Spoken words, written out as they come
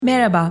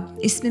Merhaba,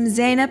 ismim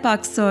Zeynep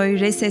Aksoy,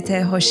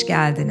 Reset'e hoş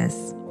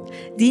geldiniz.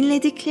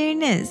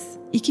 Dinledikleriniz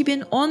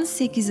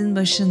 2018'in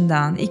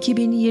başından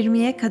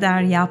 2020'ye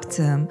kadar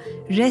yaptığım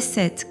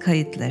Reset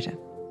kayıtları.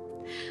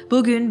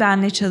 Bugün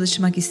benimle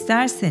çalışmak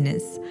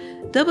isterseniz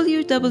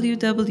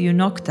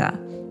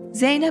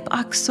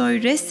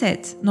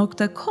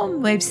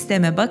www.zeynepaksoyreset.com web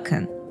siteme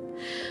bakın.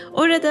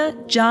 Orada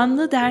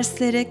canlı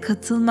derslere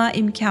katılma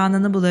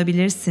imkanını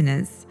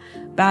bulabilirsiniz.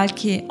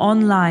 Belki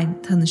online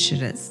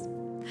tanışırız.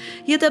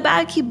 Ya da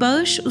belki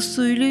bağış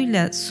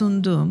usulüyle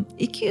sunduğum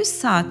 200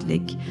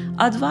 saatlik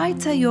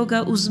Advaita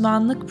Yoga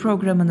uzmanlık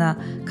programına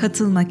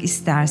katılmak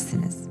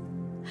istersiniz.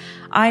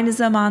 Aynı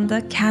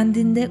zamanda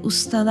Kendinde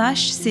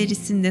Ustalaş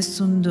serisinde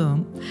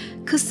sunduğum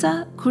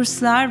kısa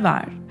kurslar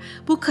var.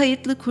 Bu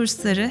kayıtlı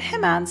kursları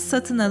hemen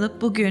satın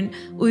alıp bugün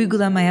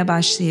uygulamaya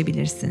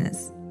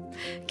başlayabilirsiniz.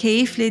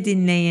 Keyifle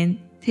dinleyin.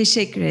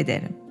 Teşekkür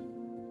ederim.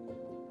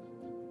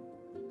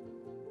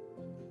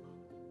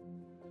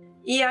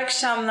 İyi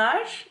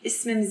akşamlar.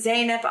 İsmim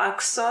Zeynep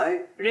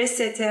Aksoy.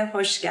 Reset'e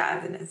hoş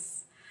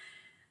geldiniz.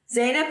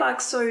 Zeynep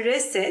Aksoy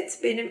Reset,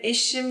 benim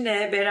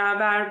eşimle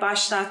beraber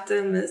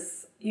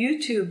başlattığımız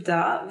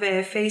YouTube'da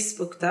ve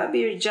Facebook'ta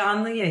bir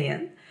canlı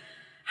yayın.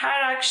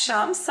 Her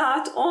akşam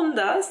saat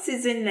 10'da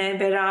sizinle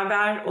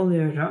beraber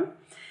oluyorum.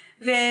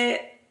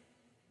 Ve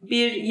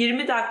bir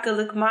 20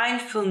 dakikalık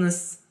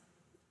mindfulness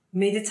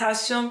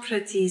meditasyon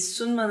pratiği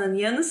sunmanın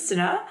yanı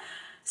sıra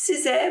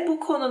size bu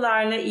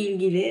konularla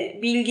ilgili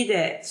bilgi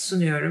de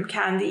sunuyorum.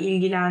 Kendi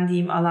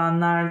ilgilendiğim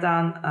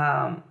alanlardan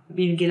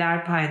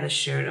bilgiler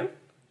paylaşıyorum.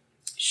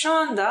 Şu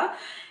anda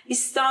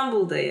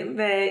İstanbul'dayım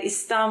ve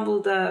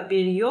İstanbul'da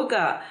bir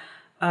yoga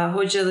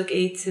hocalık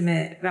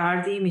eğitimi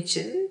verdiğim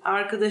için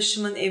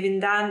arkadaşımın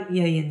evinden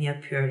yayın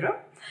yapıyorum.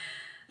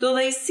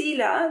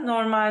 Dolayısıyla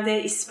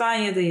normalde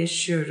İspanya'da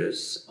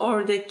yaşıyoruz.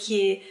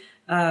 Oradaki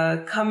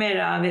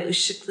kamera ve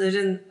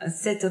ışıkların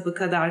setup'ı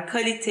kadar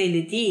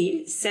kaliteli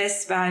değil.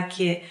 Ses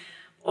belki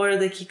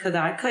oradaki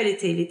kadar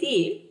kaliteli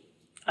değil.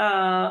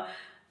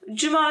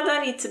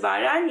 Cuma'dan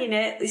itibaren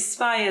yine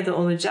İspanya'da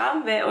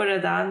olacağım ve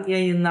oradan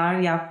yayınlar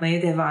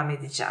yapmaya devam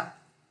edeceğim.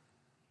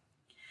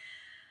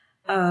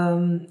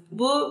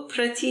 Bu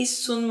pratiği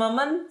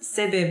sunmamın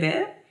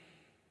sebebi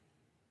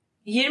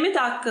 20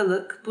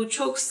 dakikalık bu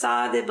çok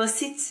sade,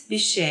 basit bir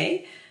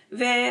şey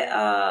ve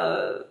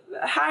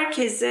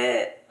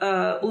herkese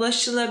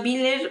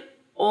ulaşılabilir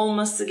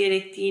olması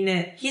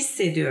gerektiğini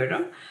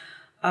hissediyorum.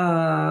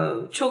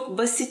 Çok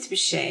basit bir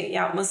şey,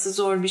 yapması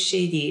zor bir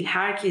şey değil.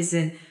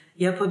 Herkesin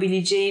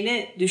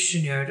yapabileceğini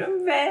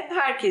düşünüyorum ve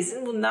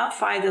herkesin bundan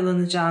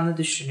faydalanacağını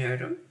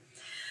düşünüyorum.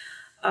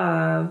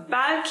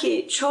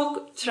 Belki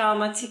çok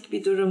travmatik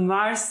bir durum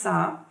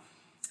varsa,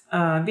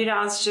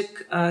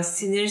 birazcık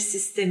sinir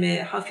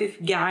sistemi hafif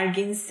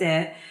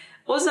gerginse,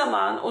 o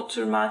zaman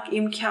oturmak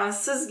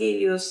imkansız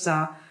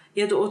geliyorsa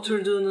ya da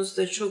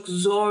oturduğunuzda çok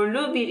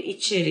zorlu bir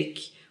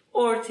içerik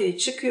ortaya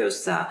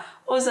çıkıyorsa,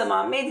 o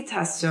zaman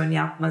meditasyon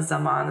yapma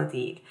zamanı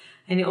değil.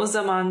 Hani o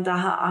zaman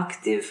daha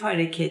aktif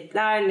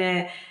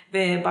hareketlerle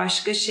ve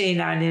başka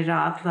şeylerle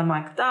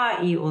rahatlamak daha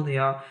iyi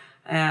oluyor.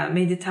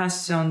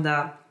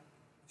 Meditasyonda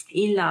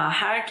illa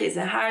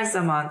herkese her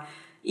zaman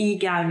iyi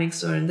gelmek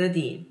zorunda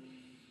değil.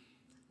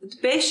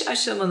 5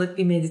 aşamalık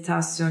bir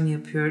meditasyon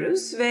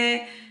yapıyoruz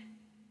ve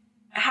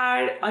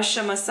her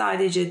aşama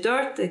sadece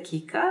 4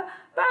 dakika.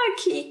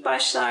 Belki ilk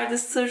başlarda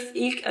sırf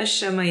ilk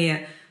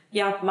aşamayı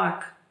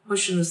yapmak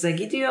hoşunuza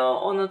gidiyor,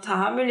 onu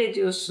tahammül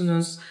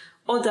ediyorsunuz.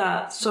 O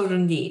da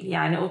sorun değil.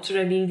 Yani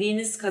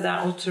oturabildiğiniz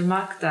kadar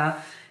oturmak da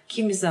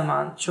kimi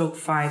zaman çok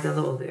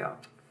faydalı oluyor.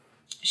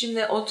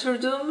 Şimdi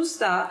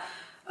oturduğumuzda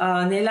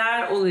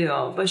neler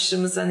oluyor,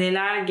 başımıza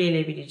neler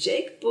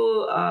gelebilecek?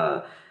 Bu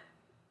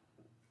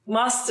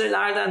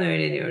masterlardan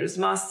öğreniyoruz.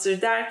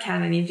 Master derken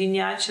hani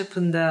dünya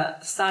çapında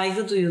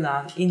saygı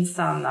duyulan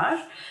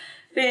insanlar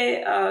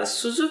ve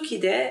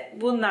Suzuki de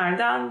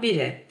bunlardan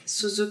biri.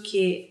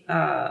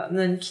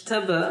 Suzuki'nin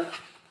kitabı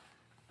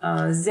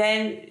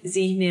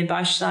Zihni,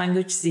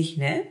 Baslangic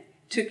Zihni.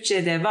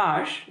 Türkçe'de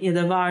var ya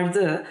da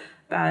vardı.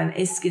 Ben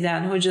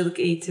eskiden hocalık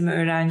eğitimi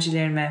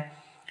öğrencilerime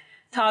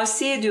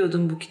tavsiye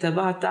ediyordum bu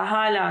kitabı. Hatta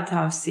hala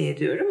tavsiye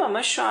ediyorum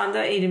ama şu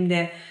anda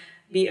elimde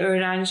bir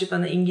öğrenci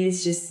bana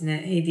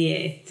İngilizcesini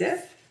hediye etti.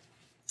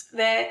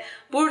 Ve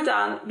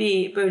buradan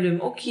bir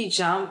bölüm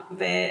okuyacağım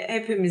ve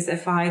hepimize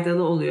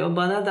faydalı oluyor.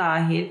 Bana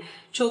dahil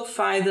çok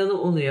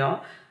faydalı oluyor.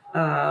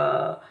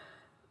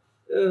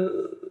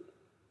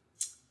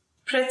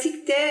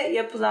 Pratikte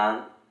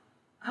yapılan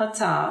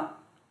hata,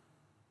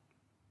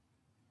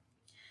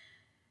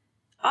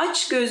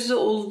 açgözlü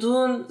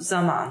olduğun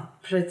zaman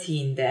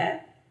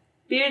pratiğinde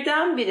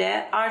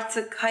birdenbire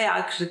artık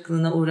hayal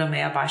kırıklığına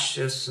uğramaya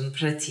başlıyorsun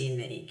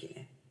pratiğinle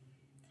ilgili.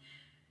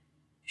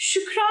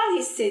 Şükran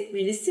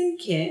hissetmelisin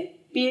ki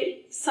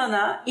bir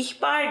sana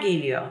ihbar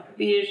geliyor,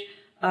 bir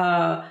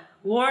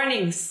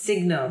warning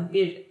signal,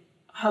 bir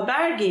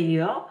haber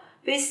geliyor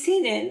ve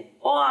senin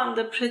o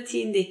anda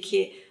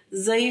pratiğindeki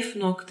zayıf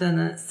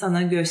noktanı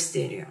sana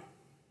gösteriyor.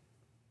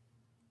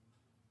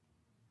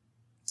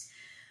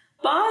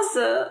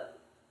 Bazı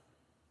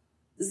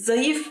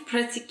zayıf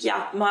pratik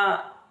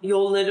yapma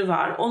yolları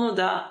var. Onu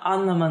da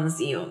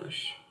anlamanız iyi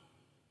olur.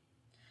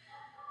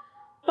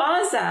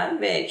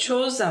 Bazen ve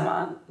çoğu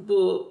zaman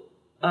bu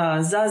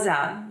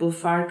zazen, bu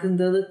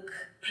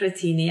farkındalık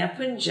pratiğini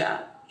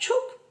yapınca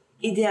çok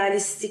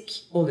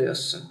idealistik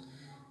oluyorsun.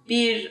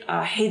 Bir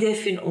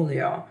hedefin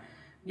oluyor,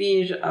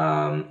 bir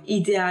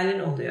idealin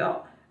oluyor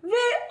ve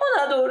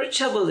ona doğru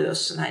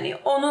çabalıyorsun. Hani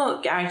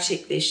onu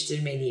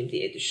gerçekleştirmeliyim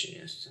diye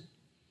düşünüyorsun.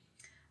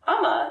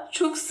 Ama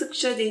çok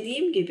sıkça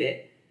dediğim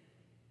gibi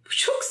bu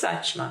çok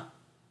saçma.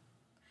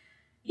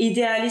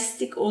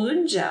 İdealistik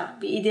olunca,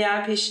 bir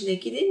ideal peşine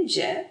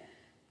gidince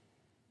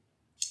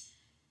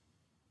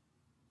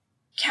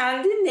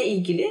kendinle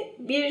ilgili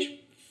bir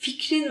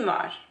fikrin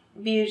var,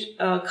 bir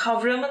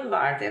kavramın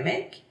var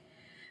demek.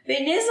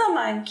 Ve ne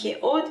zaman ki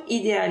o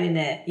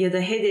idealine ya da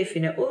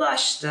hedefine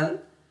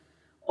ulaştın,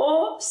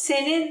 o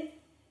senin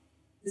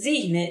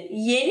zihni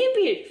yeni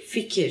bir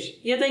fikir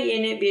ya da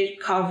yeni bir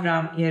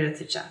kavram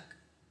yaratacak.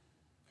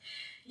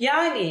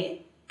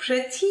 Yani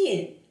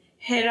pratiğin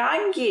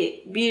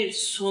herhangi bir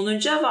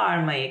sonuca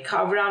varmayı,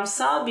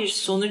 kavramsal bir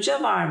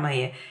sonuca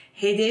varmayı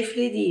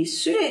hedeflediği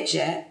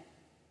sürece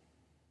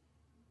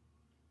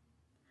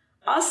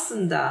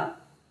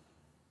aslında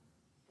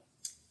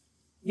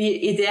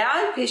bir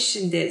ideal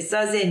peşinde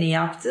zazen'i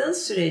yaptığın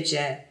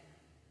sürece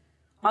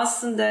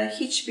aslında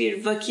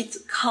hiçbir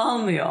vakit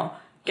kalmıyor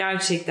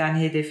gerçekten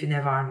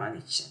hedefine varman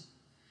için.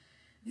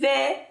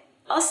 Ve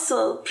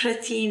asıl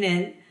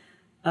pratiğinin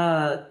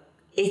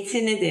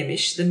etini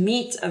demiş, the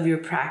meat of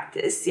your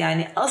practice,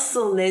 yani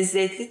asıl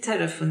lezzetli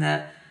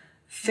tarafını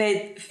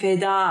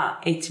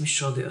feda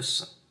etmiş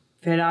oluyorsun.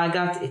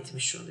 Feragat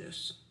etmiş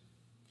oluyorsun.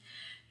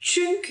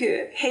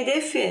 Çünkü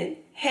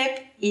hedefin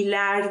hep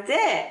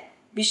ileride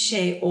bir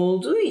şey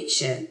olduğu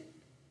için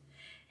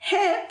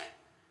hep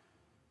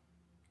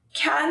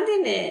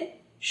kendini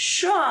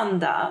şu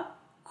anda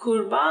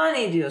kurban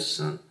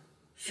ediyorsun,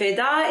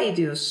 feda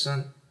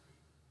ediyorsun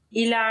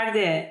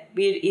ileride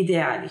bir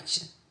ideal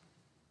için.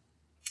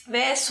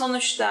 Ve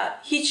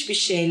sonuçta hiçbir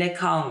şeyle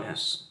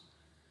kalmıyorsun.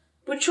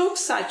 Bu çok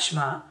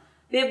saçma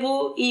ve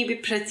bu iyi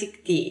bir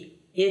pratik değil,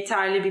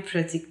 yeterli bir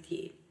pratik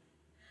değil.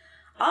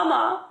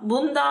 Ama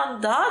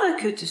bundan daha da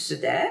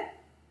kötüsü de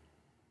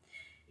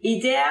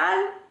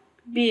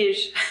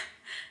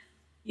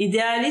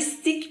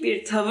idealistik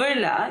bir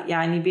tavırla,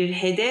 yani bir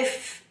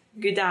hedef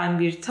güden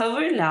bir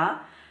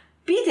tavırla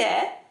bir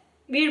de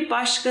bir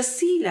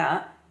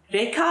başkasıyla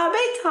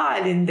rekabet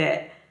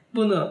halinde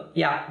bunu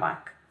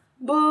yapmak.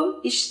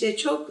 Bu işte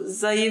çok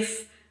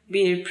zayıf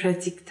bir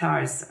pratik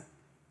tarzı.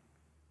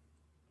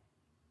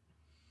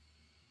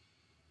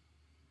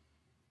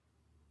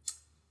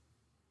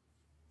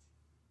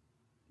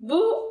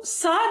 Bu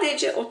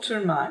sadece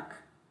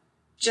oturmak,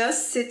 just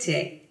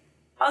sitting,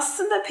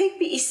 aslında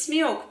pek bir ismi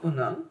yok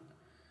bunun.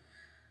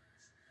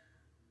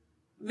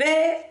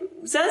 Ve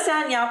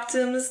zazen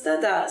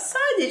yaptığımızda da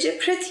sadece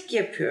pratik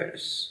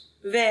yapıyoruz.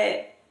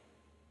 Ve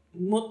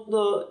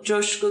mutlu,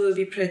 coşkulu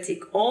bir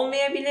pratik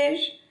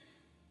olmayabilir,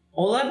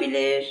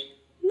 olabilir.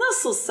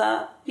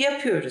 Nasılsa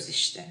yapıyoruz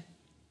işte.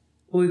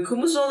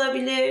 Uykumuz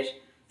olabilir,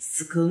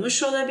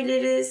 sıkılmış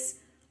olabiliriz.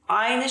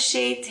 Aynı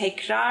şeyi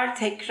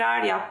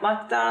tekrar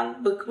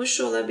yapmaktan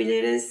bıkmış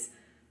olabiliriz.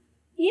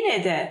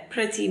 Yine de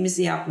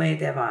pratiğimizi yapmaya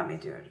devam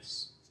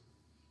ediyoruz.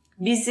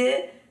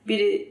 Bizi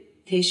biri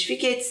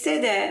teşvik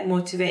etse de,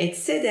 motive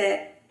etse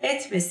de,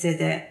 etmese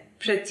de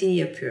pratiği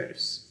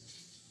yapıyoruz.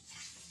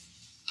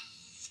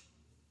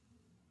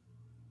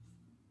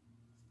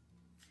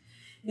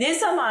 Ne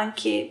zaman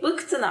ki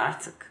bıktın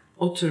artık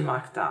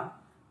oturmaktan,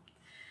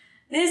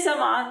 ne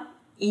zaman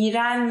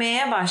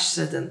iğrenmeye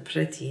başladın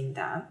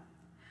pratiğinden,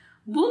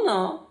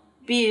 bunu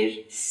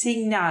bir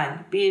sinyal,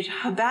 bir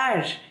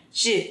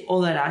haberci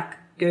olarak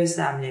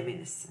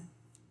gözlemlemelisin.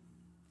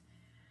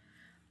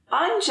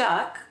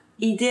 Ancak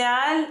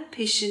ideal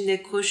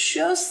peşinde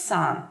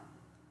koşuyorsan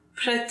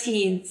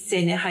pratiğin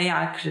seni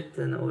hayal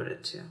kırıklığına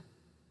uğratıyor.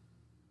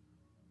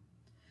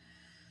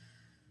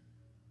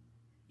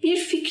 Bir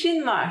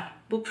fikrin var,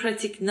 bu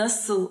pratik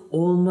nasıl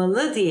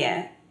olmalı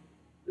diye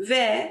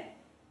ve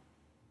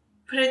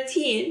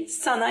pratiğin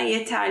sana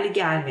yeterli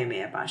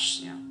gelmemeye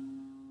başlıyor.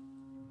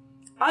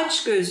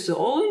 Açgözlü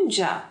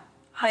olunca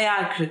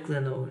hayal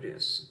kırıklığına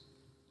uğruyorsun.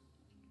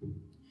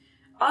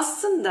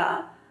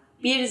 Aslında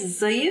bir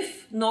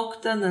zayıf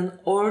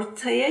noktanın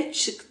ortaya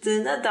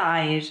çıktığına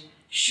dair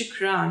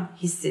şükran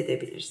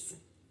hissedebilirsin.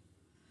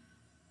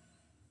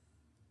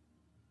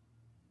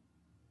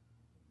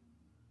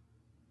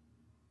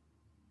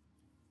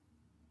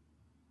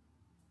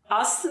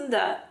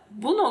 Aslında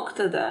bu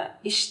noktada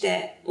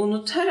işte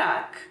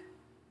unutarak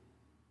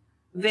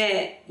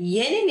ve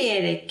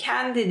yenileyerek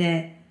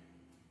kendine,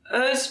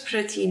 öz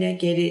pratiğine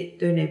geri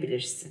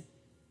dönebilirsin.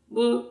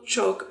 Bu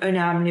çok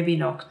önemli bir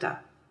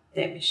nokta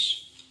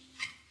demiş.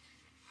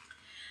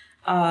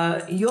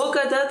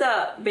 Yogada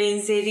da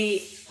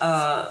benzeri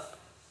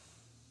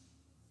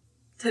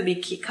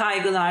tabii ki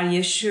kaygılar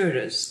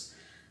yaşıyoruz.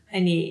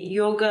 Hani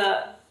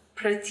yoga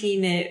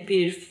pratiğini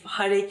bir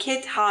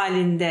hareket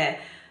halinde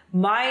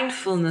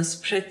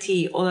mindfulness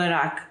pratiği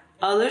olarak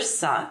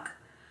alırsak,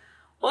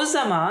 o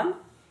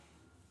zaman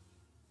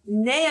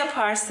ne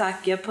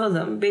yaparsak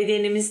yapalım,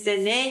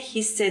 bedenimizde ne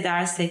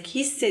hissedersek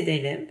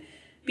hissedelim,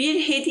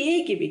 bir hediye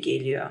gibi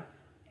geliyor.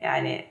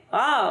 Yani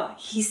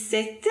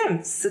hissettim,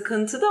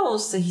 sıkıntı da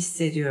olsa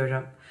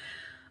hissediyorum,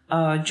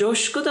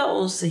 coşku da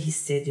olsa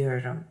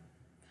hissediyorum.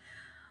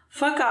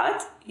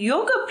 Fakat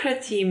yoga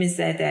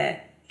pratiğimize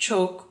de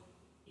çok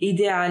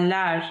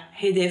idealler,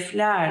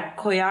 hedefler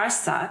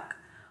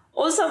koyarsak,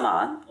 o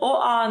zaman o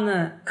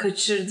anı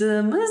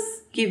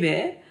kaçırdığımız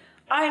gibi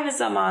aynı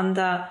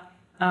zamanda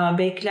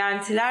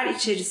beklentiler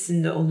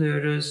içerisinde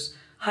oluyoruz,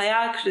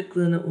 hayal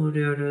kırıklığına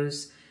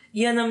uğruyoruz,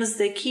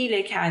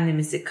 yanımızdakiyle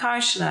kendimizi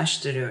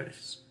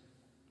karşılaştırıyoruz.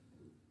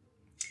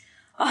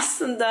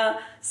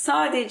 Aslında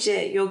sadece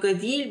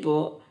yoga değil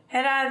bu,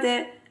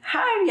 herhalde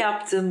her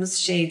yaptığımız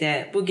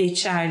şeyde bu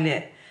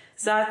geçerli.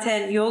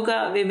 Zaten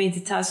yoga ve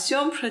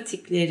meditasyon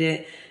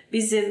pratikleri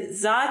bizim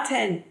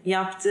zaten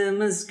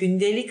yaptığımız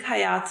gündelik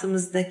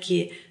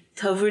hayatımızdaki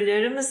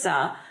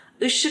tavırlarımıza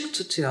ışık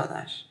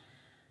tutuyorlar.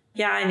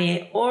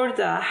 Yani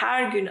orada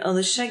her gün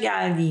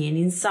alışageldiğin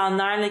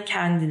insanlarla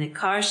kendini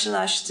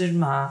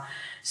karşılaştırma,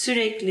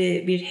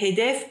 sürekli bir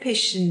hedef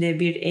peşinde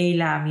bir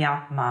eylem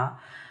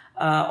yapma,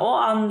 o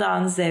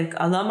andan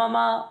zevk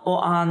alamama,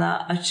 o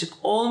ana açık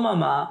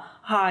olmama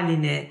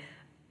halini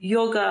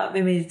yoga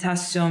ve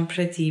meditasyon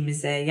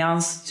pratiğimize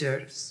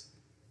yansıtıyoruz.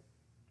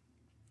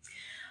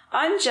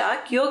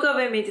 Ancak yoga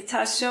ve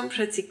meditasyon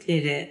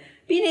pratikleri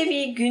bir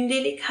nevi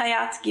gündelik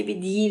hayat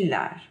gibi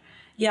değiller.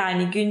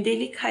 Yani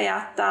gündelik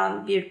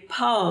hayattan bir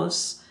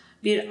pause,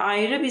 bir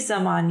ayrı bir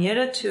zaman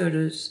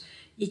yaratıyoruz,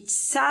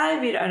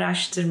 içsel bir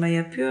araştırma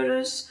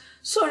yapıyoruz.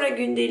 Sonra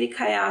gündelik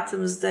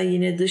hayatımızda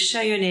yine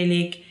dışa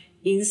yönelik,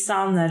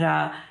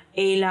 insanlara,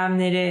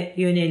 eylemlere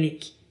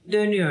yönelik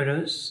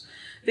dönüyoruz.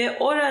 Ve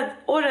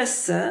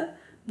orası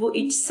bu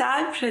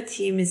içsel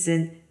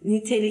pratiğimizin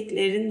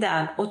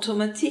niteliklerinden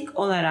otomatik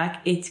olarak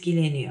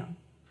etkileniyor.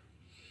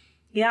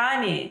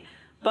 Yani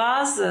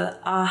bazı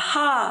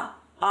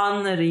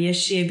anları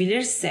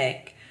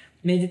yaşayabilirsek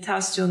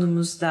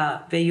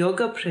meditasyonumuzda ve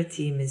yoga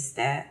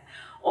pratiğimizde,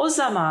 o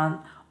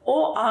zaman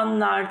o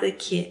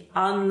anlardaki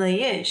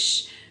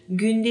anlayış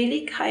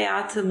gündelik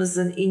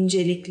hayatımızın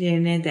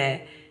inceliklerine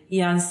de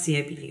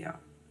yansıyabiliyor.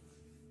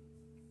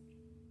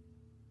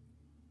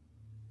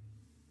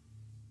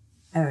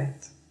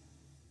 Evet.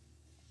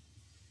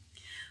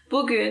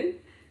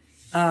 Bugün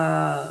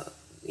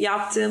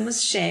yaptığımız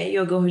şey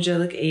yoga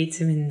hocalık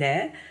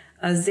eğitiminde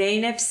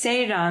Zeynep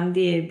Seyran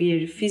diye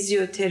bir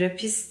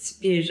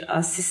fizyoterapist bir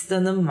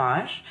asistanım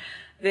var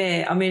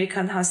ve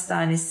Amerikan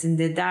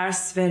Hastanesi'nde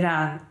ders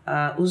veren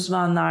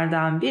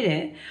uzmanlardan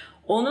biri.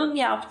 Onun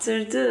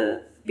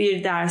yaptırdığı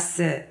bir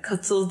derse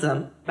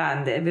katıldım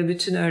ben de ve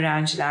bütün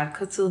öğrenciler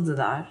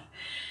katıldılar.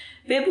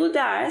 Ve bu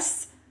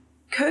ders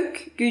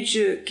kök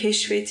gücü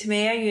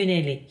keşfetmeye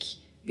yönelik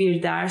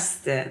bir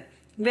dersti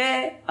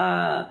ve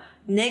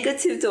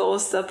negatif de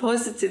olsa,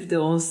 pozitif de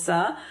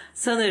olsa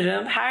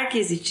sanırım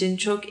herkes için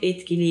çok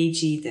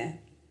etkileyiciydi.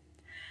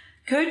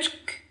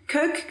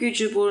 Kök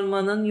gücü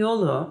bulmanın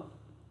yolu,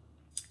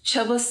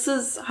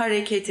 çabasız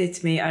hareket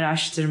etmeyi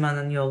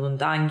araştırmanın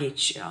yolundan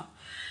geçiyor.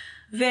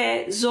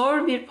 Ve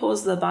zor bir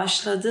pozla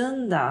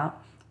başladığında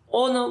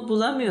onu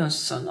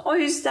bulamıyorsun. O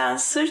yüzden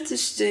sırt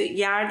üstü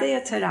yerde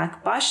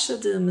yatarak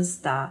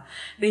başladığımızda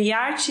ve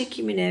yer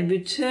çekimine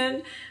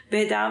bütün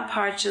beden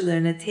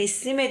parçalarını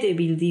teslim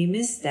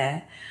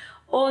edebildiğimizde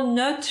o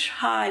nötr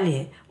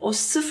hali, o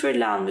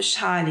sıfırlanmış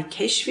hali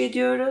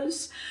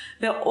keşfediyoruz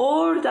ve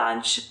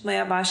oradan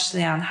çıkmaya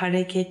başlayan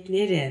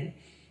hareketlerin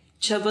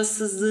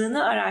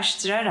çabasızlığını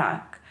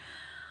araştırarak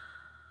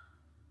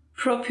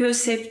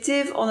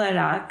proprioseptif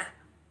olarak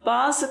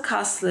bazı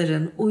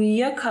kasların,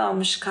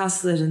 uyuyakalmış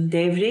kasların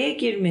devreye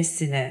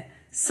girmesini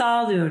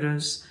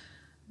sağlıyoruz.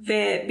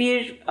 Ve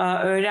bir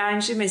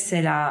öğrenci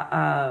mesela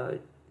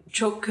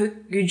çok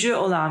kök gücü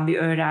olan bir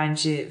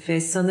öğrenci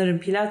ve sanırım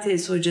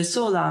pilates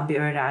hocası olan bir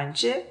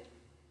öğrenci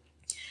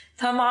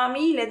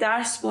tamamıyla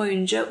ders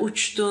boyunca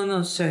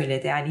uçtuğunu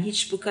söyledi. Yani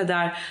hiç bu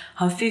kadar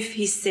hafif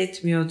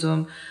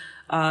hissetmiyordum.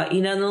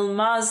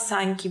 İnanılmaz,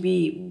 sanki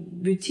bir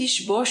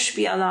müthiş boş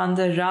bir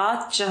alanda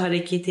rahatça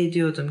hareket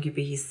ediyordum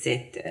gibi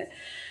hissetti.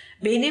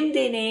 Benim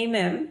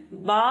deneyimim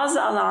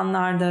bazı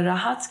alanlarda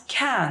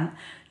rahatken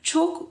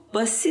çok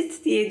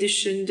basit diye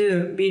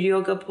düşündüğüm bir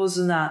yoga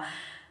pozuna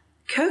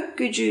kök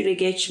gücüyle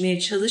geçmeye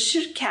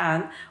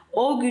çalışırken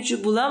o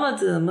gücü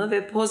bulamadığımı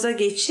ve poza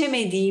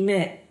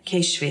geçemediğimi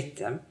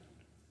keşfettim.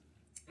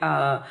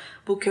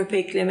 Bu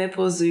köpekleme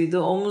pozuydu,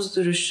 omuz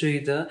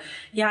duruşuydu.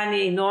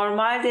 Yani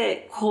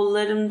normalde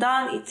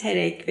kollarımdan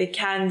iterek ve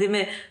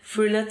kendimi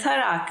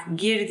fırlatarak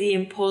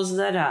girdiğim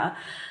pozlara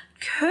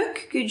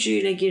kök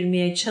gücüyle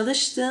girmeye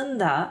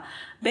çalıştığında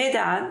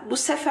beden bu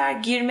sefer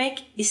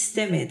girmek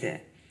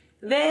istemedi.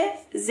 Ve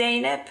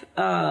Zeynep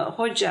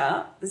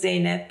Hoca,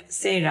 Zeynep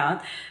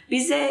Seyran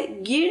bize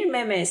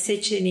girmeme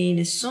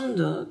seçeneğini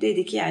sundu.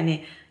 Dedi ki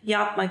yani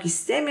yapmak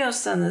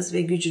istemiyorsanız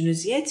ve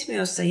gücünüz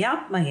yetmiyorsa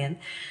yapmayın.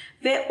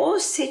 Ve o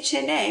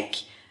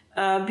seçenek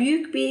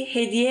büyük bir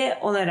hediye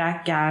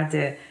olarak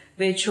geldi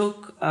ve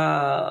çok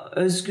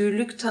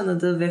özgürlük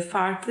tanıdı ve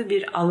farklı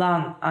bir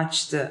alan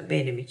açtı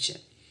benim için.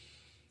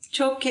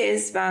 Çok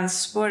kez ben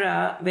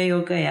spora ve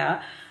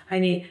yogaya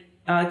hani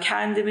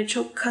kendimi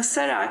çok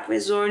kasarak ve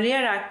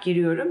zorlayarak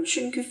giriyorum.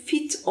 Çünkü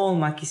fit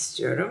olmak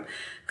istiyorum.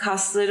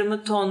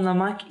 Kaslarımı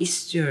tonlamak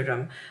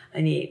istiyorum.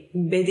 Hani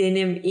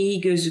bedenim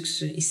iyi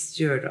gözüksün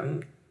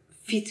istiyorum.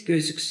 Fit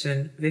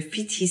gözüksün ve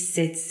fit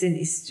hissetsin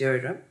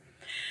istiyorum.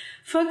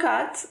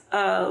 Fakat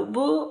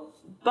bu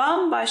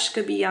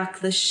bambaşka bir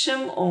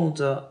yaklaşım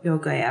oldu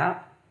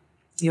yogaya,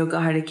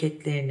 yoga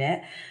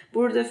hareketlerine.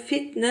 Burada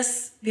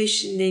fitness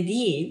peşinde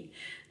değil,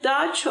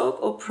 daha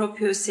çok o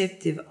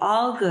proprioseptif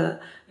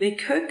algı ve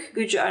kök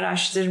gücü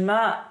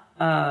araştırma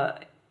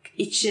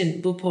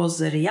için bu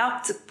pozları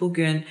yaptık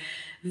bugün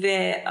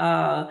ve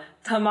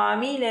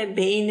tamamıyla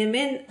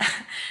beynimin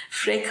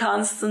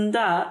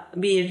frekansında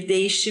bir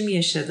değişim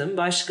yaşadım.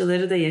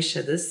 Başkaları da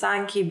yaşadı.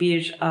 Sanki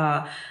bir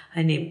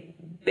hani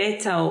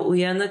beta,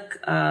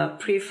 uyanık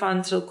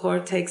prefrontal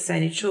cortex,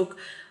 hani çok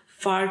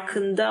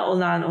farkında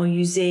olan o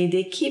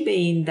yüzeydeki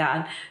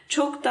beyinden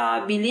çok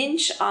daha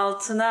bilinç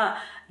altına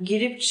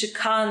girip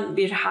çıkan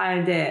bir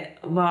halde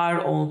var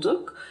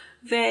olduk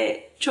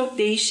ve çok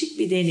değişik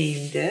bir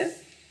deneyimdi.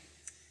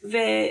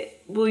 Ve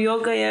bu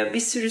yogaya bir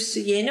sürüsü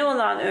yeni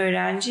olan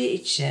öğrenci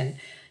için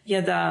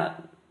ya da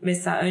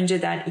mesela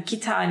önceden 2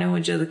 tane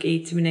hocalık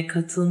eğitimine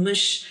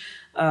katılmış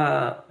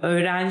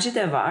öğrenci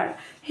de var.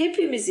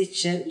 Hepimiz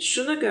için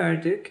şunu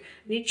gördük,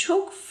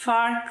 çok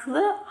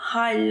farklı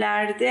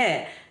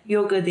hallerde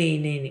yoga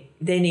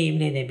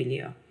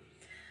deneyimlenebiliyor.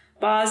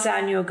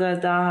 Bazen yoga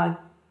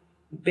daha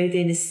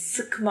bedeni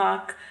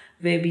sıkmak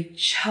ve bir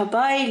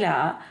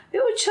çabayla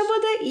ve o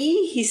çabada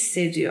iyi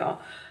hissediyor.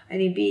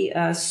 Hani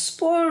bir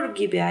spor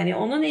gibi, hani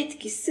onun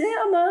etkisi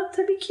ama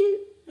tabii ki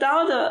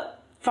daha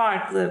da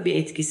farklı bir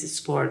etkisi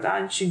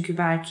spordan. Çünkü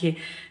belki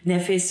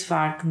nefes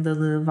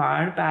farkındalığı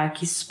var.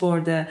 Belki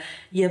sporda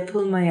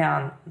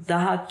yapılmayan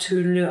daha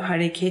türlü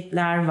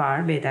hareketler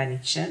var beden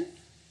için.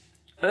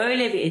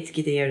 Öyle bir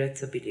etki de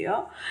yaratabiliyor.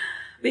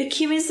 Ve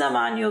kimi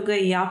zaman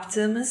yogayı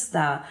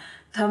yaptığımızda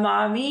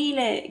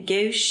tamamıyla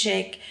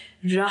gevşek,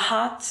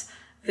 rahat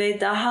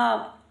ve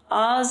daha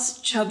az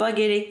çaba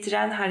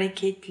gerektiren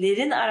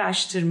hareketlerin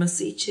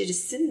araştırması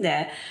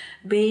içerisinde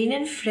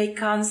beynin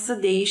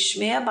frekansı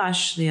değişmeye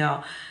başlıyor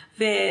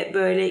ve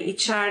böyle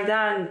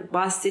içeriden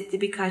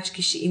bahsetti birkaç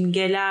kişi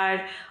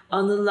imgeler,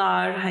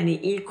 anılar, hani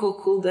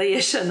ilkokulda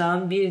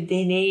yaşanan bir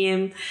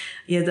deneyim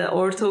ya da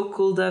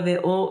ortaokulda ve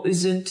o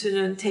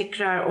üzüntünün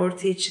tekrar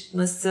ortaya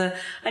çıkması,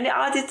 hani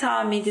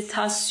adeta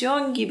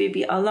meditasyon gibi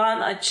bir alan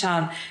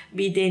açan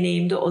bir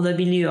deneyimde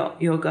olabiliyor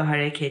yoga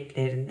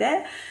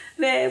hareketlerinde.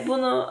 Ve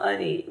bunu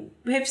hani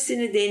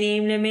hepsini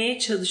deneyimlemeye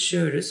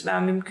çalışıyoruz.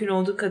 Ben mümkün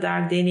olduğu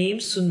kadar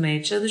deneyim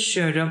sunmaya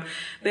çalışıyorum.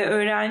 Ve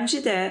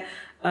öğrenci de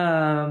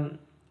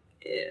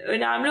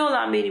önemli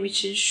olan benim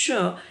için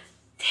şu,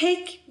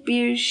 tek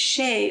bir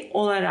şey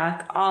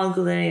olarak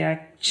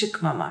algılayarak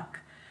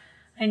çıkmamak.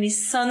 Hani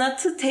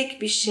sanatı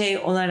tek bir şey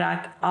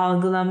olarak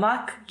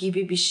algılamak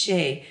gibi bir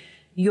şey.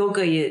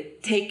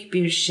 Yogayı tek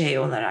bir şey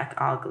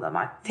olarak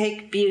algılamak.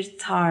 Tek bir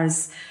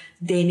tarz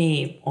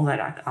deneyim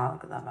olarak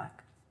algılamak.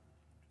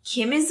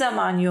 Kimi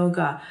zaman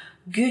yoga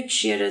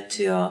güç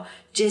yaratıyor,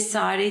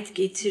 cesaret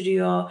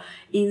getiriyor,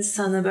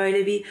 insanı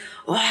böyle bir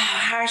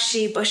her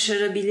şeyi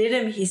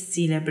başarabilirim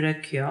hissiyle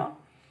bırakıyor.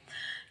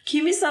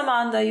 Kimi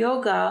zaman da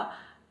yoga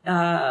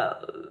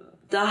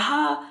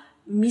daha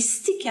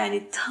mistik,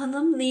 yani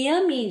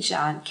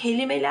tanımlayamayacağın,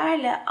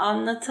 kelimelerle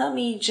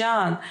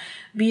anlatamayacağın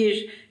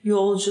bir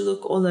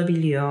yolculuk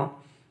olabiliyor.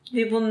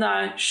 Ve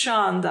bunlar şu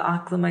anda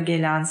aklıma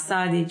gelen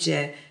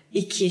sadece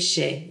 2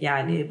 şey.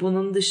 Yani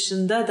bunun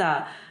dışında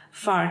da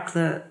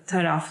farklı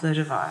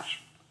tarafları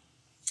var.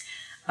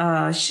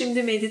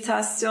 Şimdi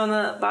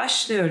meditasyona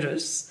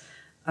başlıyoruz.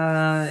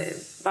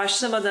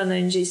 Başlamadan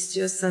önce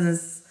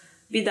istiyorsanız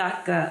 1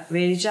 dakika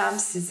vereceğim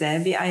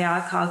size. Bir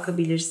ayağa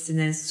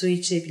kalkabilirsiniz, su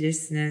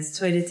içebilirsiniz,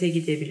 tuvalete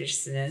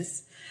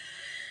gidebilirsiniz.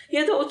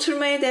 Ya da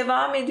oturmaya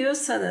devam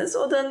ediyorsanız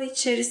odanın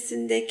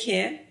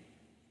içerisindeki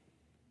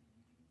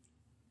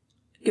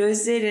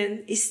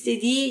gözlerin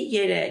istediği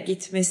yere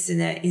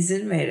gitmesine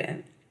izin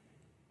verin.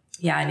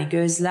 Yani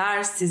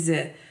gözler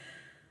sizi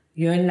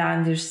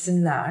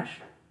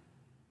yönlendirsinler.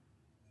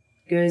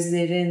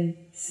 Gözlerin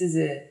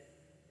sizi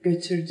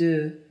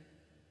götürdüğü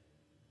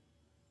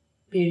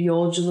bir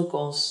yolculuk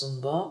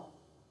olsun bu.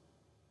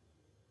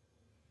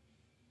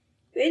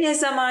 Ve ne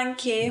zaman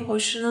ki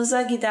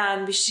hoşunuza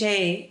giden bir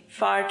şey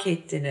fark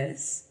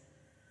ettiniz,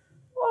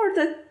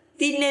 orada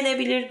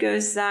dinlenebilir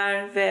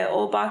gözler ve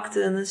o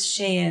baktığınız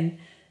şeyin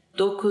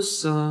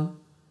dokusu,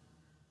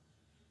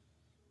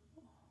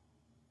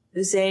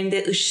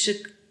 üzerinde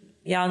ışık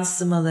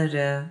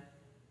yansımaları,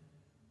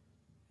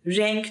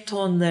 renk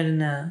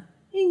tonlarını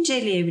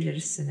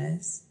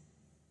inceleyebilirsiniz.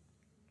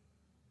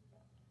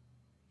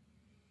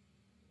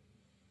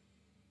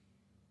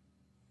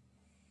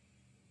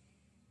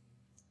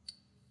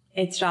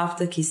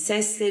 Etraftaki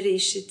sesleri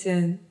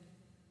işitin.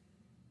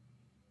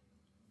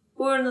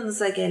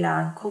 Burnunuza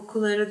gelen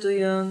kokuları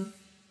duyun.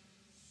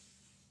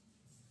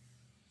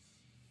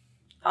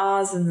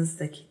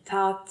 Ağzınızdaki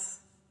tat.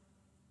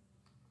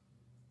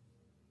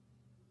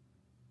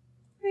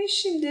 Ve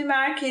şimdi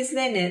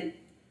merkezlenin.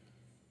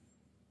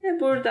 Ve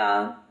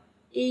buradan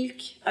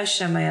ilk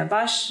aşamaya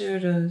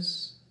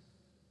başlıyoruz.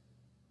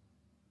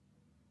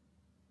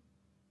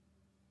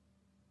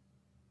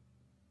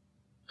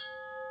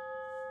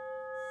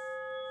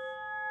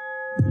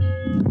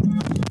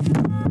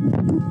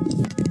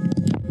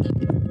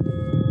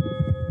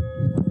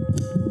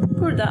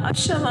 Burada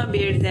aşama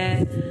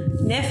 1'de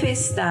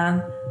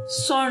nefesten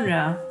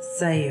sonra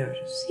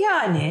sayıyoruz.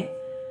 Yani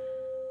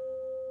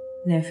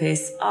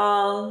nefes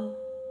al,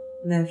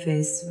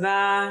 nefes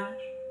ver,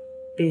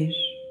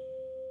 1.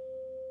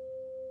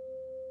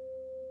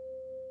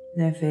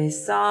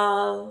 Nefes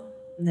al,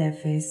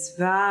 nefes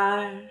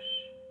ver,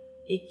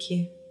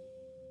 2.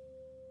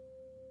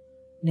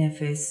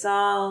 Nefes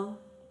al,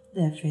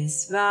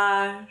 nefes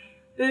ver,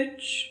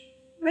 3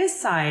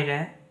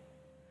 vesaire.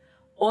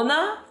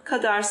 10'a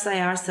kadar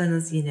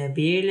sayarsanız yine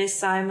 1 ile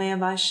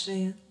saymaya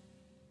başlayın.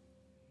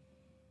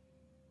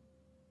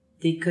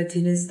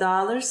 Dikkatiniz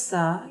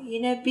dağılırsa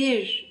yine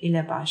 1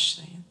 ile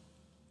başlayın.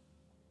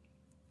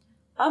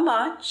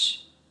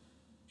 Amaç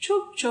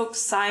çok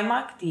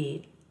saymak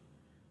değil.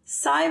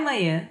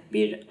 Saymayı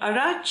bir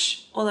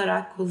araç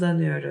olarak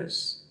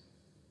kullanıyoruz.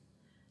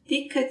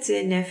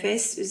 Dikkati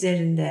nefes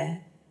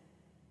üzerinde,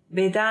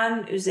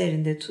 beden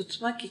üzerinde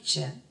tutmak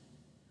için,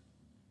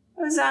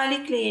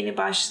 özellikle yeni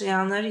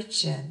başlayanlar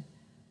için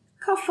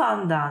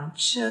kafandan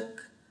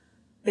çık,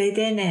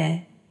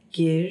 bedene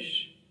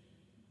gir.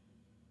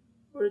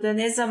 Burada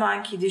ne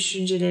zamanki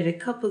düşüncelere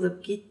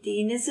kapılıp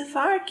gittiğinizi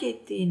fark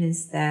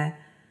ettiğinizde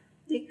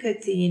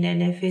dikkati yine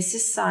nefesi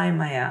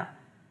saymaya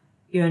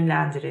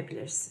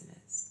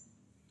yönlendirebilirsiniz.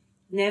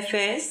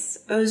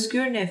 Nefes,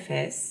 özgür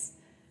nefes.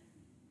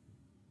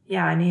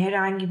 Yani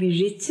herhangi bir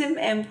ritim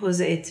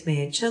empoze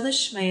etmeye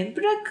çalışmayın.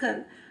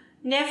 Bırakın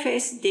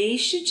nefes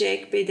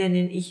değişecek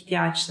bedenin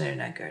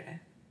ihtiyaçlarına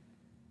göre.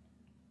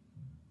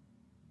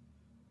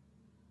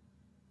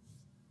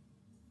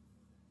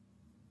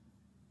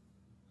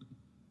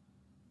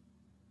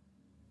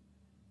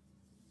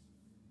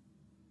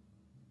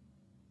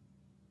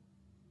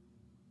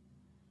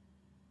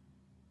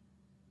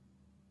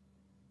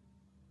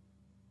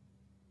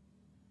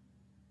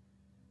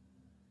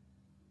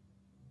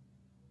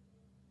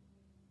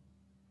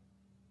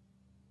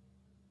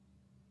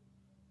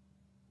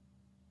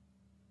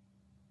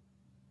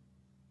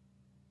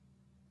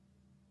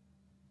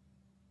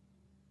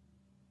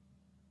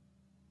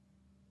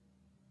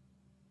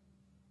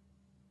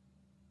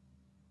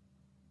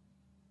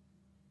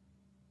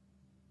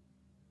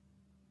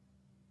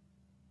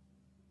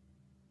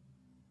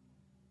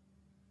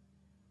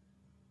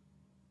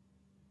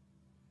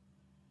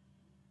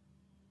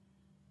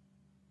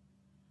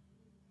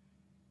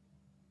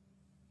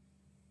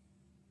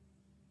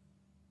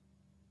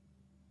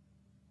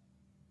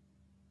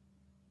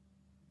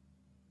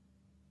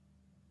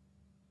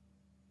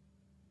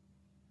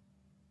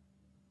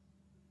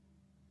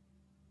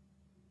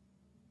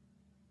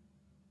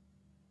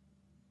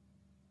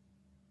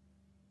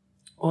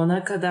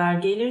 Ona kadar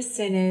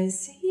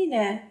gelirseniz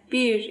yine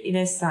 1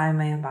 ile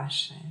saymaya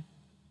başlayın.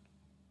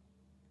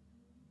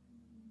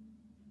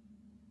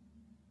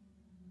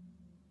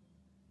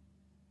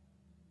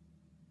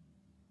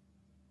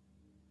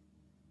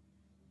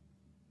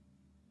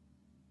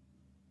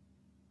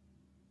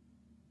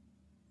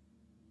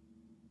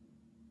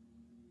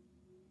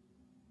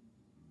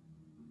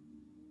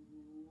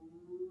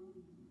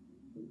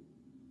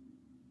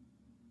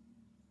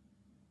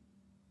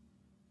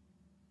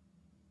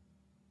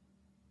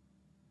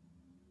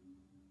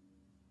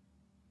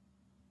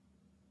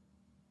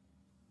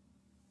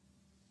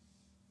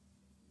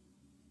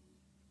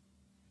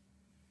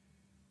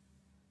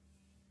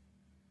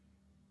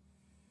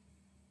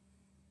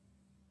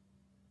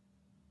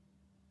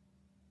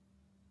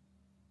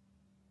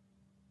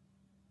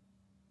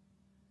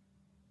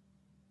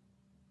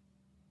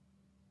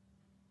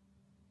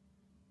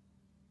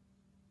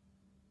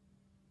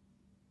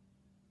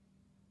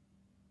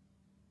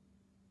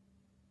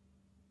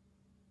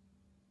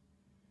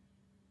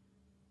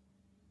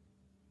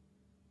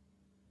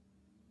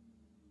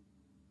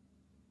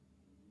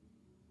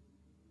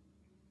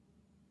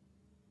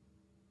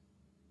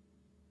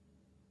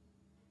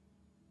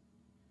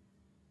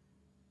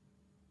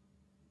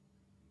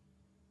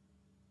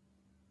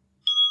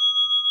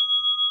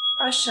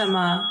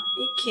 Aşama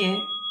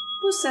 2.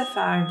 Bu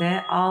sefer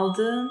de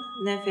aldığın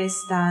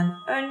nefesten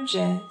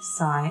önce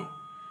say.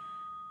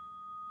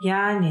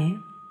 Yani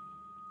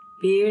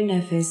 1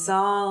 nefes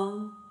al,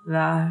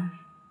 ver.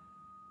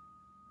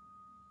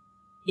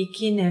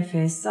 2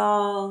 nefes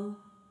al,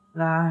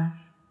 ver.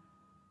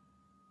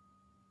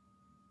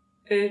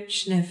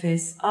 3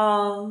 nefes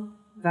al,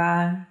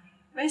 ver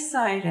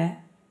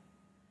vesaire.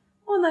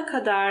 10'a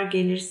kadar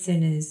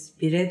gelirseniz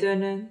 1'e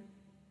dönün.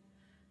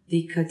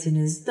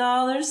 Dikkatiniz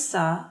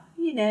dağılırsa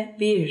yine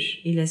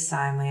 1 ile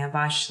saymaya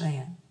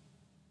başlayın.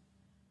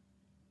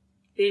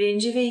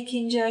 Birinci ve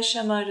ikinci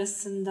aşama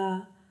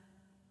arasında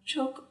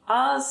çok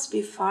az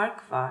bir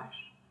fark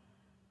var.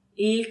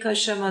 İlk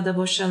aşamada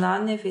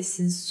boşalan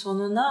nefesin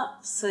sonuna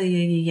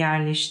sayıyı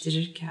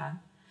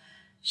yerleştirirken,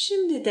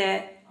 şimdi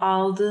de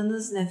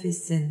aldığınız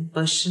nefesin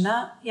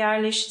başına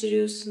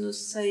yerleştiriyorsunuz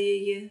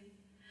sayıyı.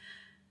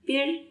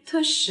 Bir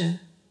taşı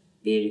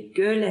bir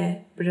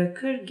göle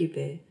bırakır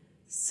gibi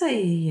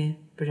sayıyı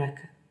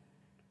bırakın.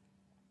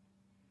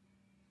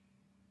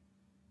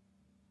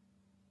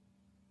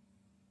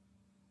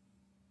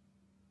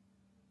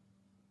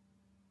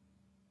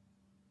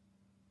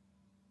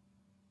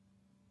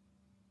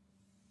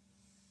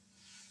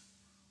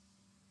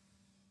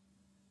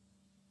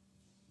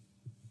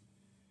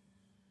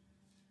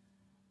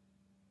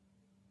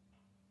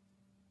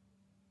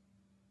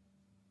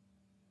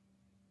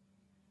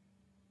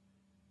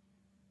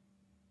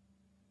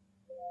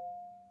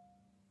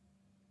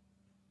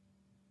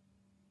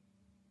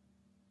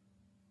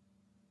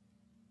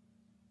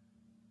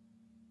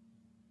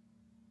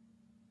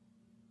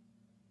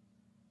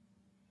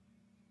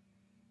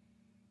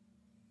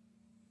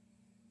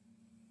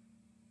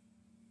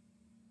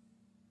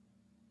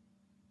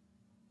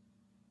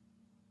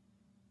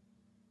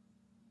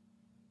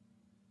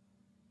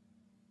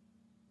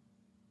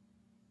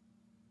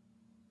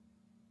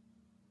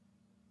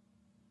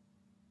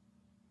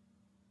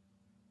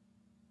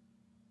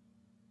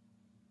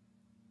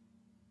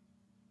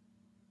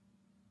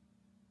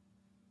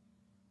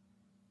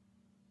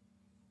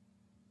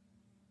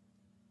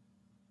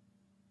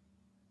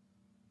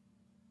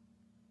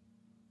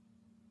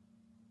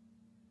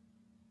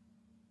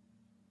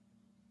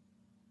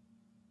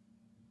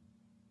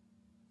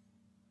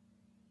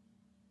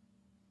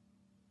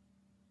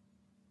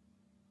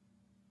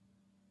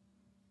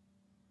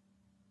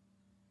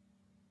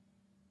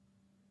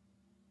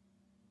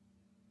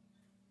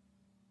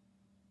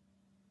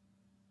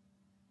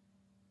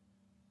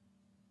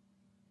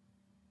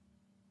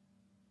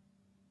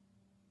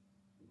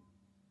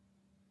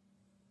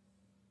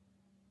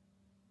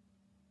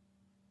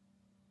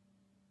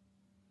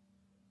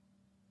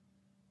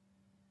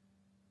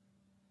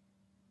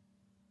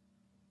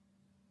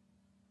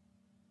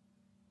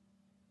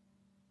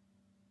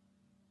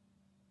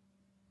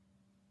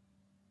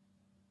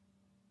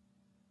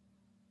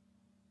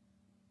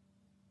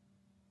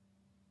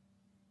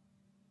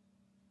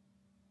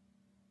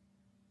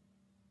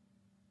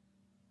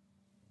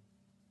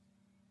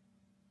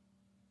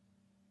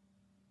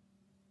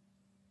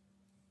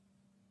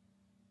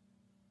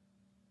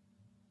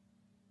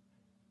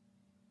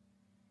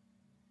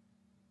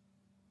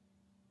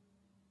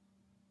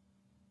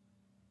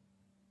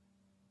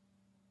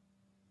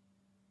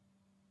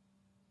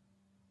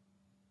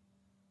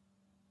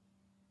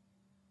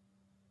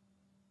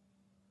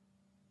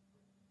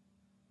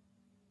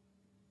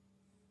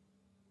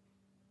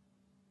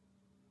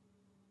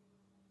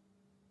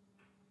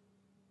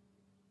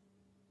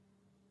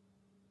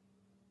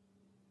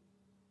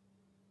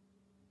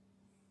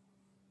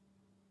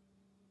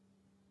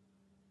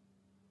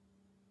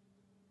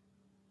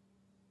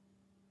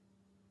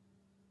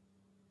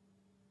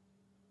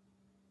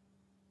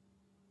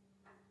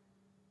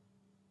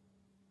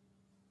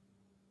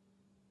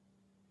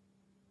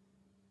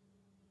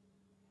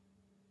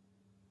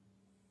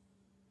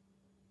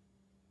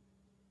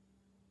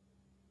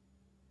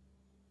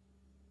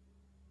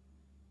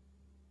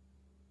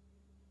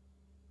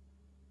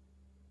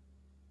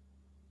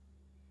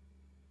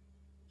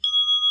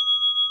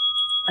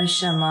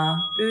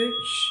 Aşama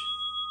 3.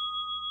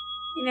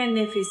 Yine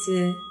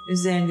nefesi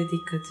üzerinde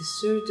dikkati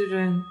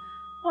sürdürün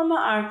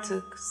ama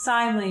artık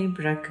saymayı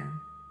bırakın.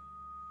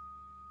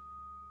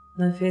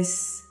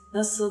 Nefes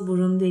nasıl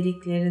burun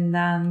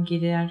deliklerinden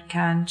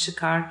girerken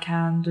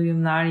çıkarken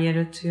duyumlar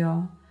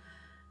yaratıyor?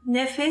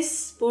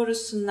 Nefes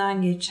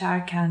borusundan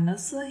geçerken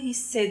nasıl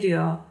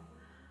hissediyor?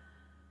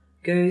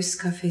 Göğüs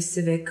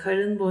kafesi ve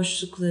karın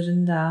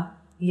boşluklarında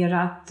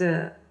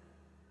yarattığı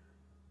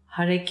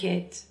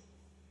hareket,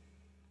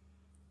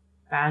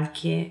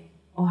 belki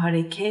o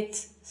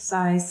hareket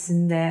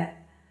sayesinde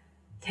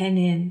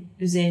tenin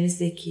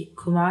üzerinizdeki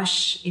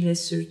kumaş ile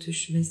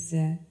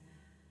sürtüşmesi,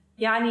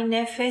 yani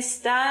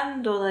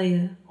nefesten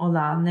dolayı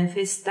olan,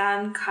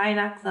 nefesten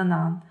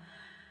kaynaklanan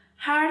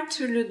her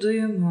türlü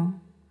duyumu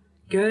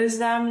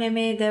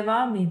gözlemlemeye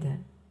devam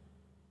edin.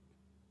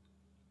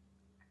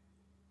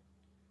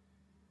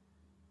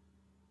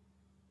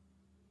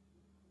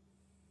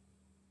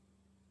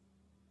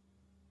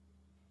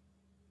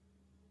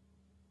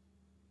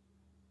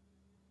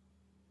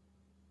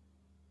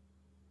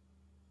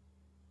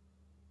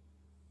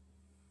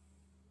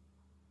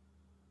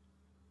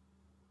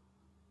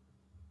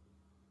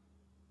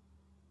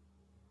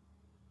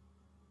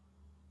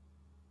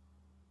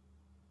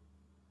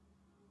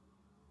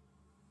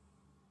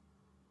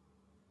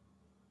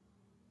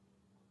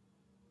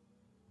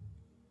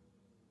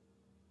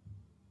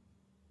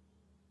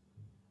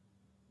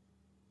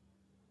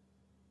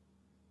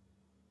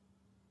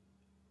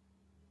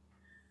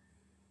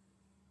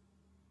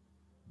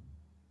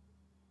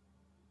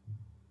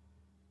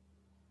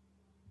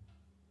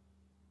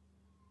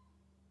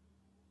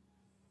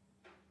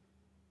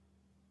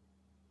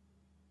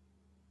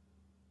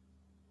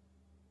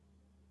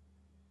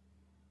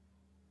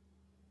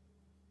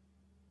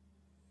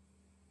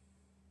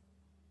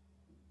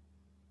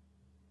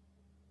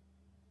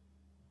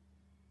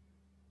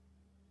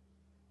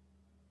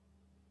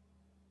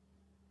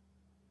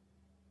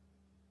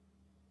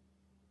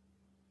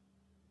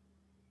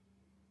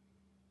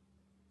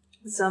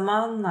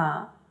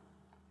 zamanla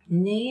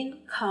neyin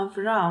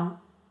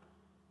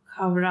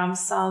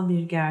kavramsal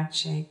bir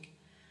gerçek,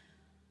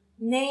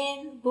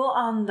 neyin bu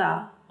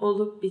anda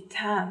olup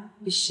biten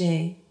bir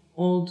şey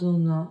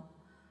olduğunu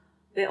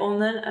ve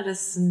onların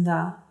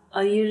arasında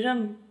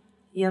ayrım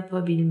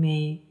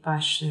yapabilmeyi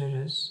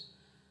başlıyoruz.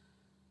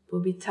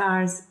 Bu bir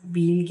tarz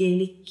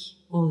bilgelik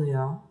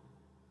oluyor.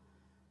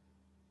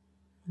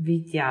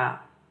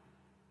 Vidya.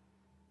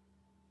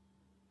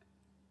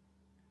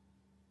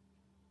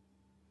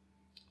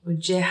 Bu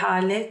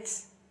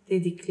cehalet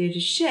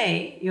dedikleri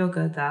şey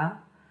yogada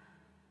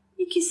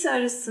ikisi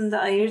arasında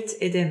ayırt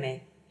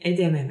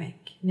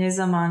edememek. Ne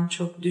zaman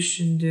çok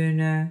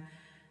düşündüğünü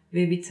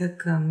ve bir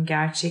takım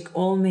gerçek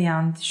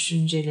olmayan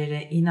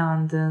düşüncelere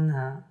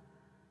inandığını,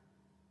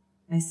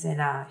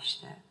 mesela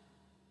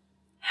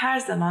her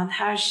zaman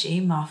her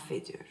şeyi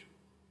mahvediyorum.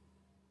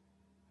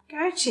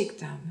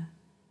 Gerçekten mi?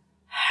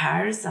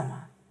 Her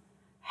zaman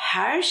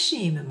her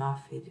şeyi mi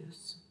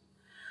mahvediyorsun?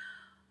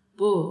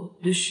 Bu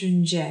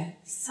düşünce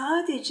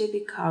sadece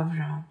bir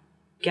kavram,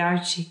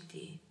 gerçek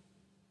değil.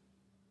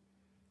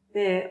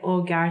 Ve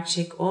o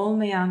gerçek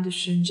olmayan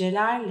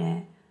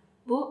düşüncelerle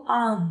bu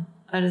an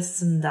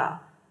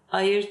arasında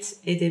ayırt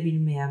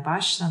edebilmeye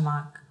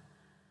başlamak,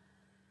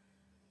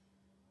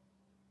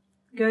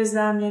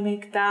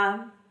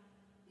 gözlemlemekten,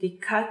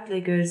 dikkatle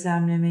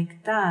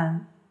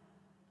gözlemlemekten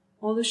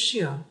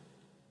oluşuyor.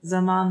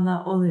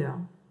 Zamanla oluyor.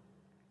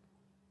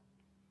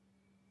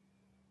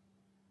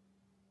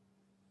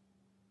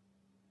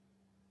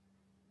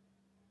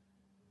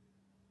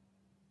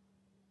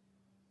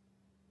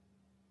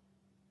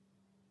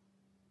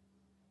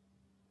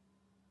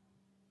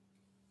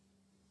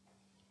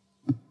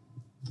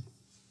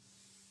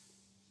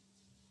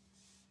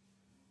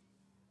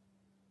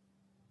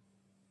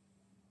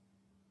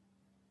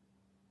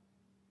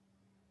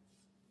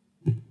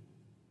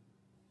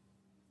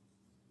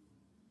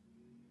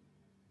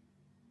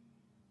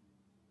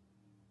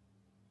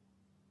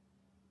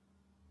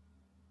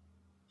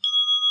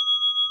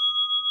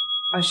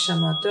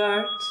 Aşama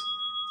 4.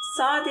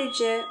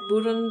 Sadece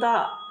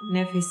burunda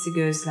nefesi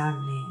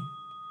gözlemleyin.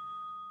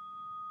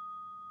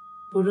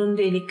 Burun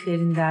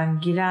deliklerinden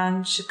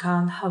giren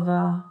çıkan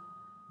hava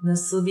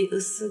nasıl bir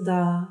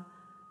ısıda,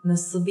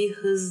 nasıl bir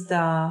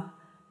hızda,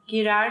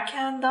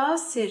 girerken daha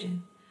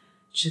serin,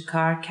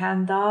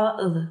 çıkarken daha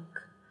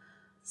ılık.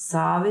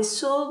 Sağ ve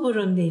sol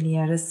burun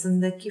deliği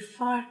arasındaki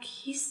fark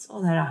his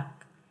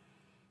olarak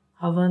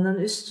havanın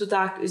üst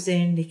dudak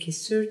üzerindeki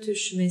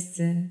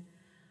sürtüşmesi,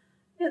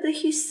 ya da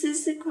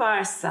hissizlik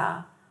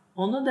varsa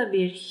onu da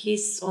bir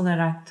his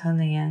olarak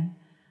tanıyın,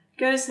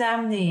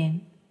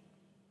 gözlemleyin.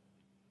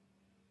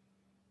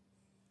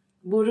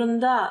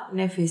 Burunda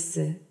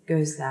nefesi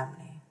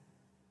gözlemleyin.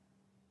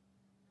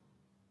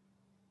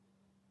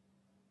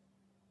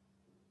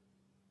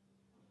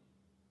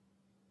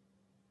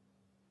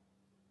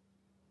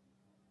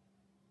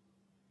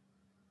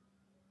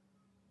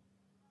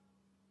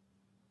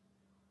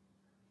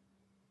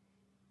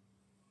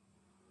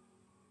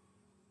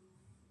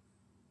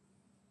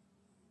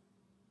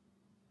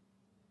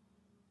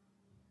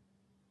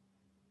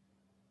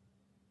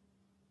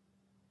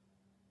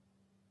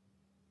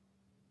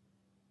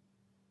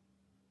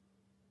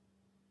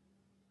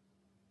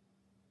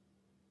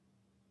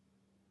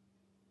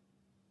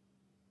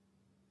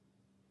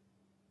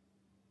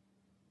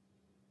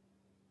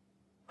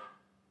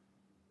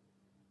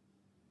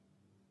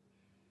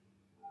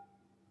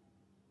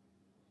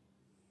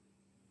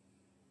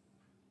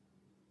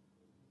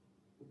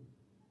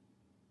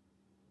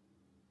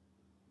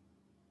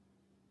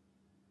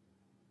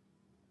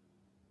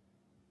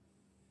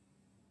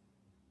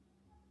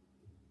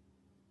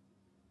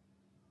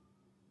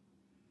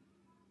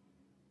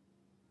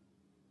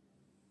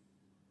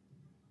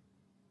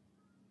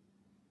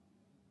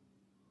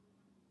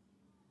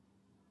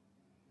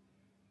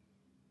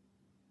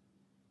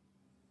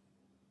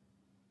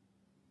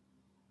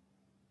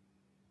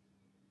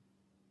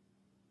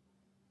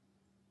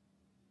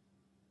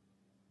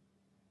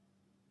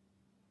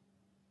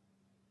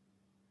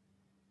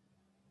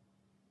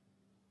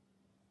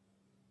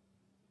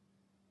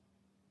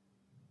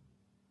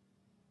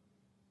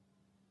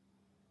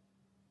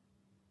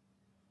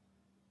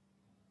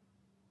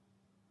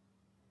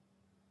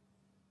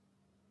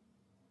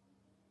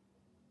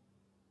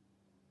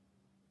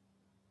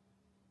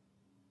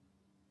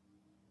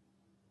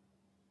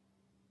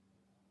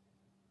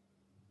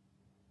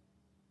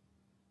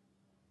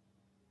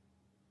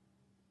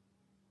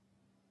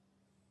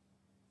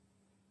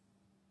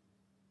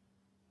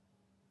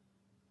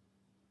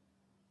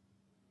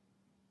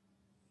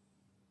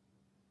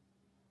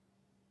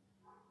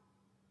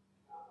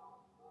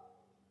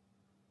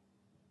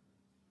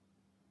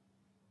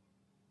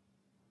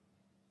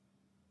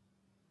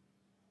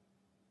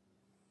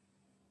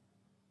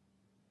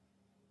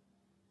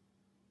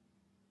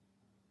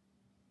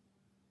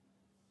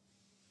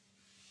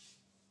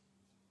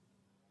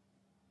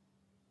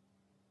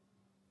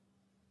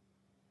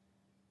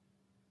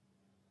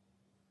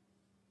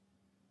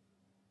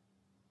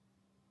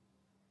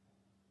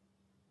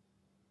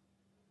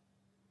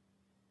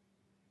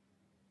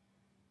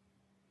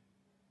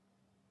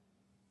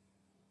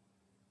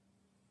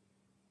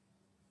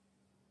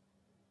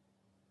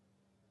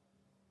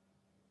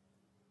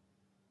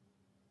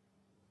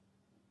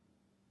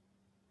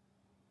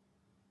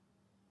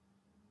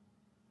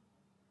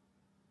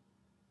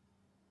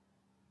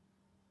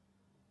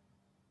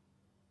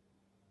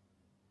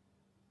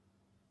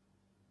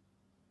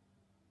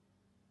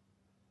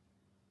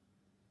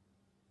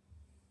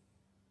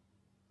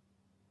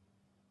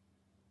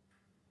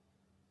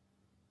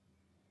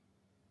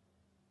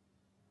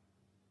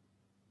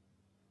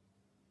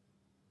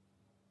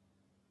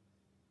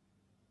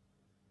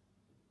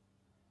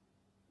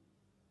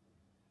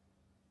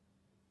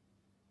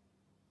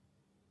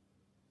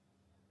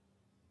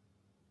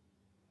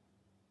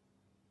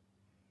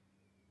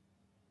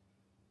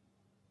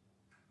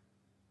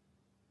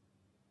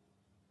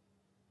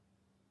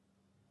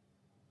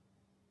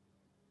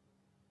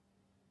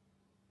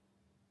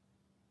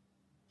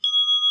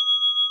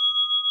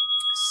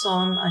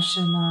 Son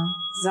aşama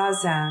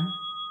zazen.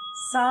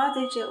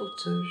 Sadece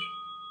otur.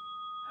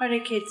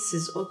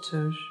 Hareketsiz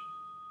otur.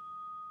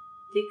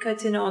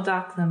 Dikkatini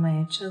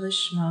odaklamaya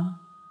çalışma.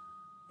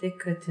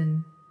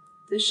 Dikkatin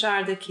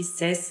dışarıdaki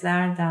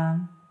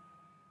seslerden,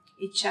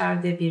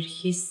 içeride bir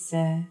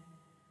hisse,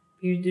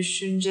 bir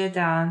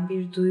düşünceden,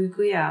 bir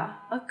duyguya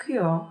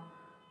akıyor.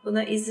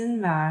 Buna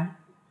izin ver.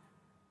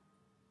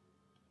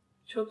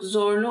 Çok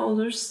zorlu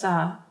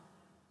olursa,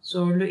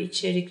 zorlu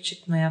içerik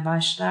çıkmaya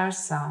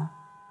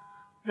başlarsa,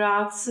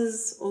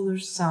 rahatsız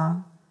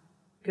olursan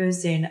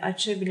gözlerini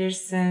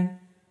açabilirsin,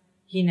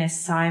 yine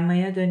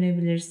saymaya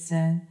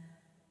dönebilirsin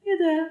ya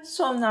da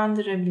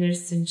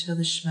sonlandırabilirsin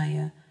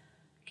çalışmayı.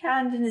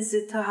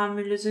 Kendinizi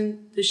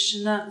tahammülünüzün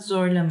dışına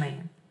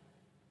zorlamayın.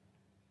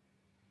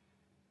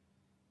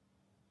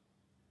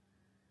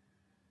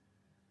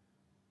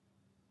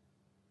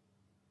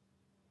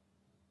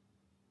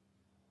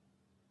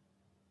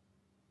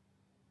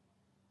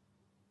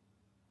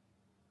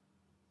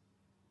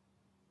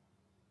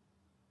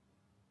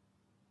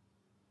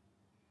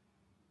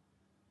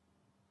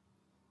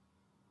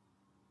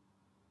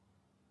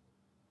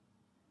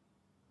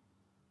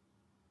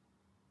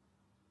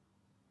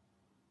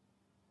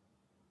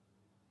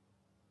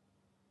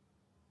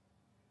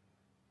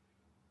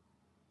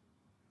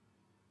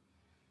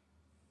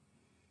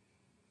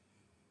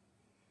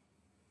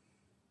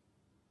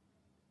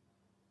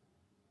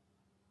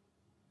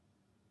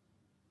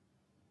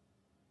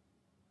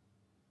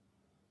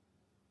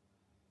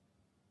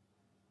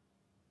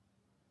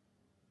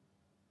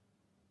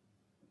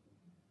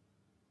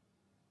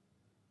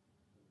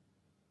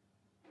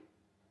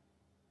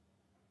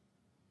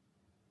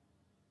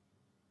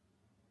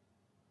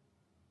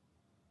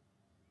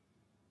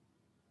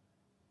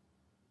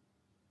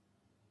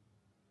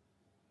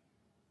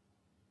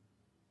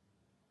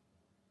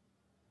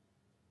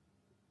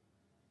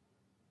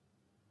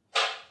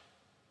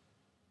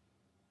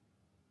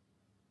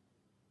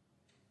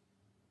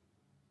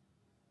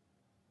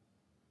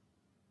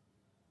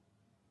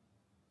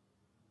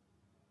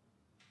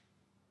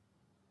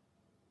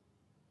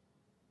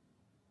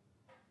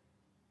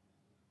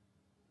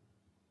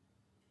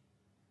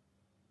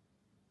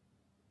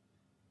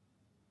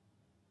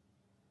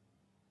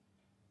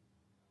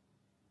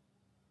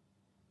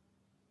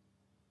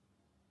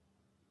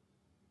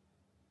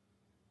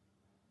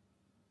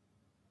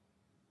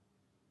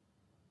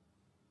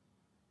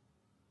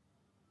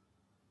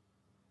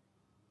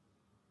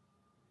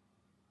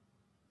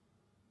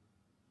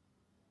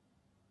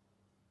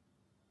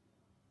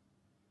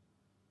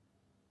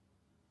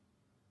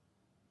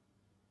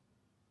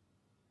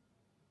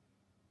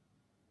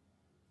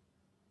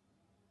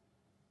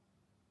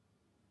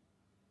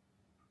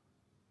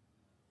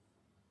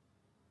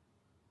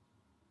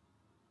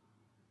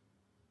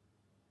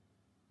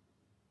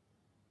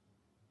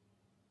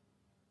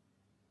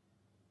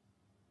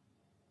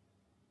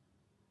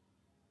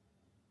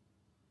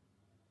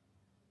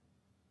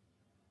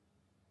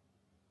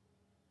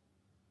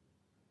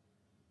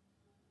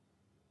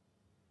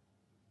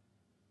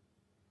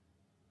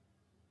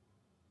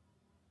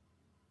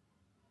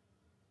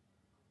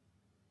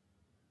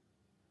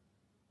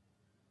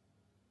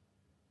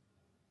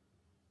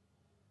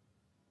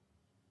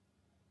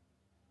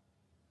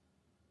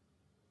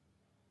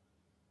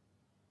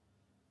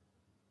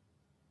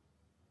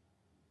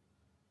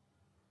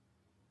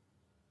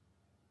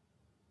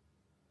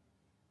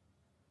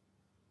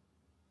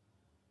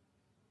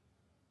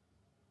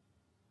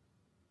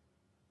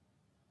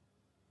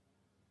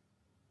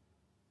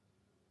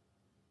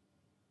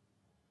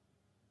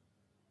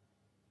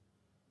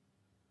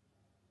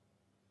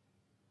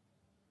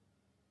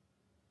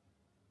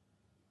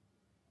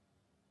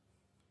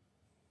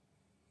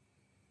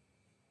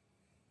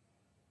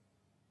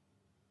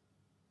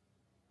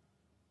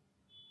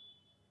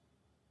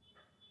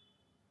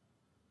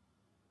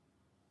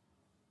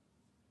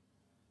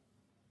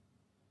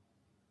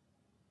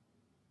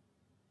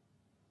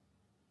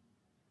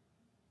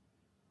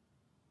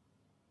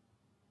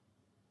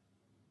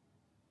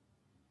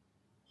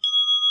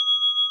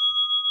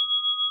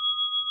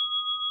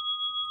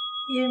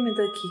 ...20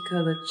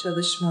 dakikalık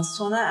çalışma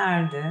sona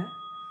erdi.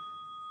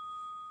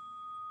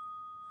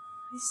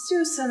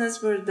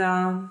 İstiyorsanız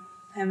buradan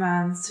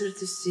hemen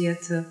sırt üstü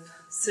yatıp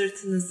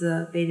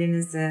sırtınızı,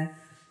 belinizi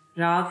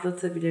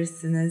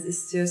rahatlatabilirsiniz.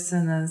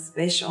 İstiyorsanız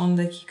 5-10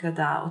 dakika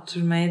daha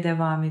oturmaya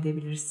devam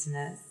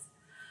edebilirsiniz.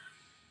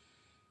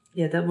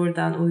 Ya da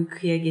buradan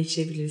uykuya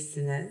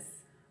geçebilirsiniz.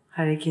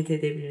 Hareket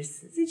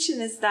edebilirsiniz.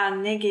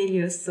 İçinizden ne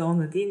geliyorsa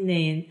onu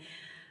dinleyin.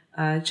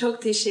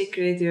 Çok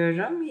teşekkür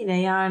ediyorum.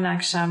 Yine yarın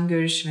akşam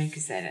görüşmek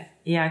üzere.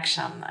 İyi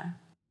akşamlar.